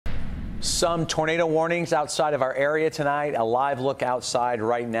Some tornado warnings outside of our area tonight. A live look outside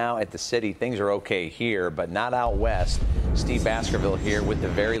right now at the city. Things are okay here, but not out west. Steve Baskerville here with the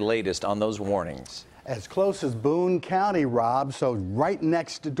very latest on those warnings. As close as Boone County, Rob, so right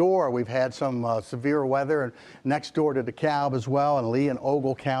next door we've had some severe weather, and next door to DeKalb as well, in Lee and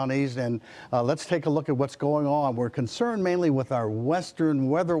Ogle counties. And let's take a look at what's going on. We're concerned mainly with our western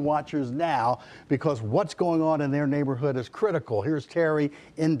weather watchers now because what's going on in their neighborhood is critical. Here's Terry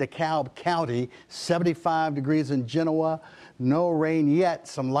in DeKalb County, 75 degrees in Genoa. No rain yet,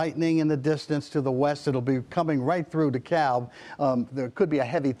 some lightning in the distance to the west. It'll be coming right through DeKalb. There could be a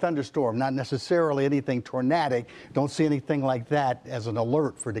heavy thunderstorm, not necessarily anything tornadic. Don't see anything like that as an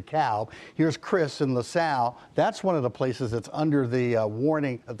alert for DeKalb. Here's Chris in LaSalle. That's one of the places that's under the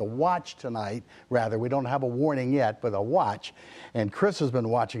warning, the watch tonight, rather. We don't have a warning yet, but a watch. And Chris has been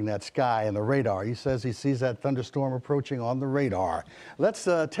watching that sky and the radar. He says he sees that thunderstorm approaching on the radar. Let's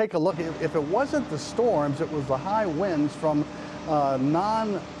take a look. If it wasn't the storms, it was the high winds from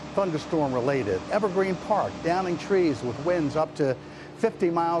non-thunderstorm related. Evergreen Park, downing trees with winds up to 50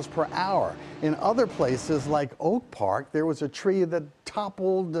 miles per hour. In other places like Oak Park, there was a tree that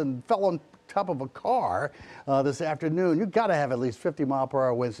toppled and fell on top of a car this afternoon. You've got to have at least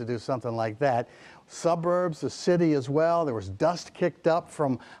 50-mile-per-hour winds to do something like that. Suburbs, the city as well. There was dust kicked up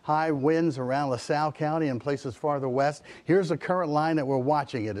from high winds around LaSalle County and places farther west. Here's the current line that we're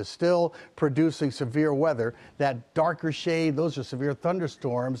watching. It is still producing severe weather. That darker shade, those are severe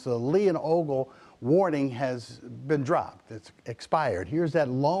thunderstorms. The Lee and Ogle warning has been dropped. It's expired. Here's that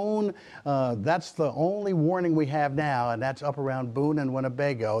lone, that's the only warning we have now, and that's up around Boone and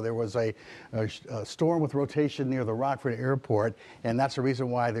Winnebago. There was a storm with rotation near the Rockford Airport, and that's the reason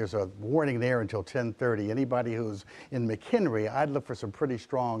why there's a warning there until 10:30. Anybody who's in McHenry, I'd look for some pretty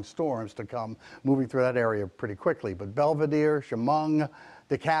strong storms to come moving through that area pretty quickly. But Belvedere, Chemung,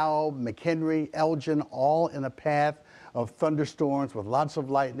 DeKalb, McHenry, Elgin, all in a path of thunderstorms with lots of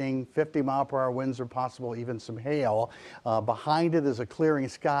lightning. 50-mile-per-hour winds are possible, even some hail. Behind it is a clearing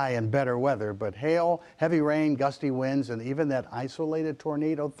sky and better weather, but hail, heavy rain, gusty winds, and even that isolated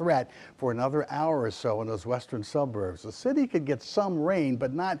tornado threat for another hour or so in those western suburbs. The city could get some rain,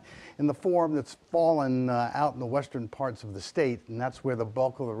 but not in the form that's fallen out in the western parts of the state, and that's where the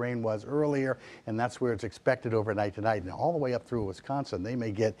bulk of the rain was earlier, and that's where it's expected overnight tonight. And all the way up through Wisconsin, they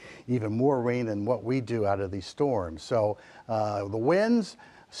may get even more rain than what we do out of these storms. So the winds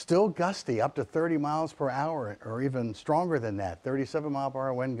still gusty up to 30 miles per hour or even stronger than that.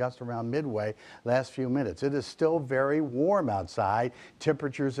 37-mile-per-hour wind gust around Midway last few minutes. It is still very warm outside.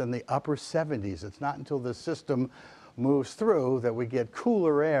 Temperatures in the upper 70s. It's not until the system moves through that we get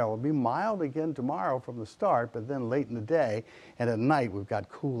cooler air. It'll be mild again tomorrow from the start, but then late in the day and at night we've got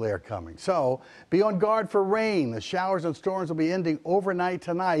cool air coming. So be on guard for rain. The showers and storms will be ending overnight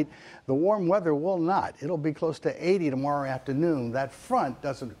tonight. The warm weather will not. It'll be close to 80 tomorrow afternoon. That front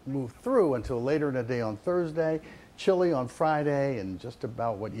doesn't move through until later in the day on Thursday. Chilly on Friday, and just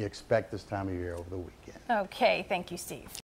about what you expect this time of year over the weekend. Okay, thank you, Steve.